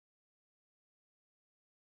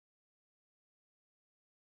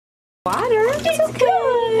It's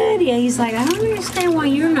good. Yeah, he's like, I don't understand why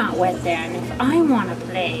you're not wet there, and if I want to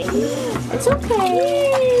play. It's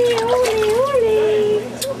okay. Ole.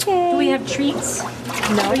 It's okay. Do we have treats?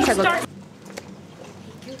 No, it's Start.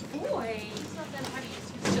 Good boy. He's not that heavy,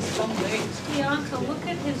 he's just long legs. Bianca, look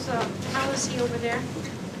at his, how is he over there?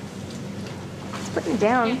 It's putting it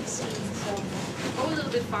down. Can't see, so. Go a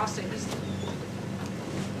little bit faster.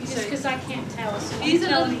 Just because I can't tell. So He's a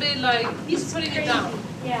tell little me. bit like, he's putting it down.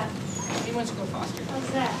 Yeah. He wants to go faster. How's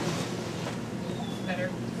that? Better.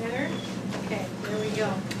 Better? Okay, there we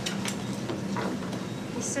go.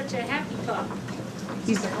 He's such a happy pup.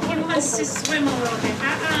 He wants to swim a little bit.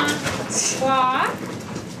 Walk.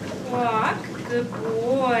 Walk. Good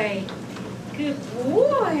boy. Good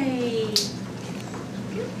boy.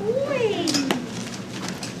 Good boy.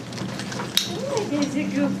 Oh, that's a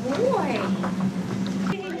good boy.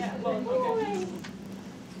 Good boy.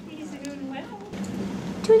 He's doing well.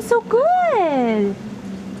 Doing so good.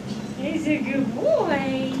 He's a good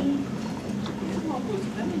boy.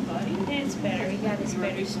 It's better. He got his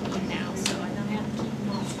better speed now, so I don't have to keep him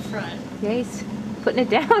off the front. Yeah, he's putting it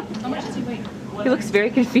down. How much does he weigh? He looks very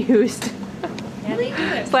confused. Yeah, they do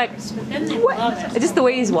at It's like, first, but then they what? love it. Just the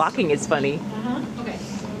way he's walking is funny. Uh-huh. Okay.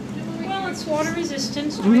 Well, it's water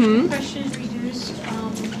resistant, so pressure is reduced.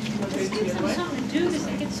 This gives them something to do because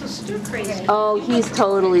they get so stir crazy. Oh, he's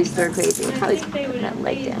totally stir crazy. I Probably think they would not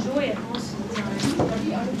like that. enjoy it most of the time.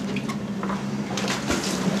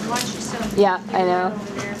 Watch yourself. Yeah, I know.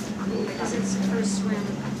 Over there, because it's the first swim.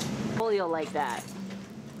 You'll like that.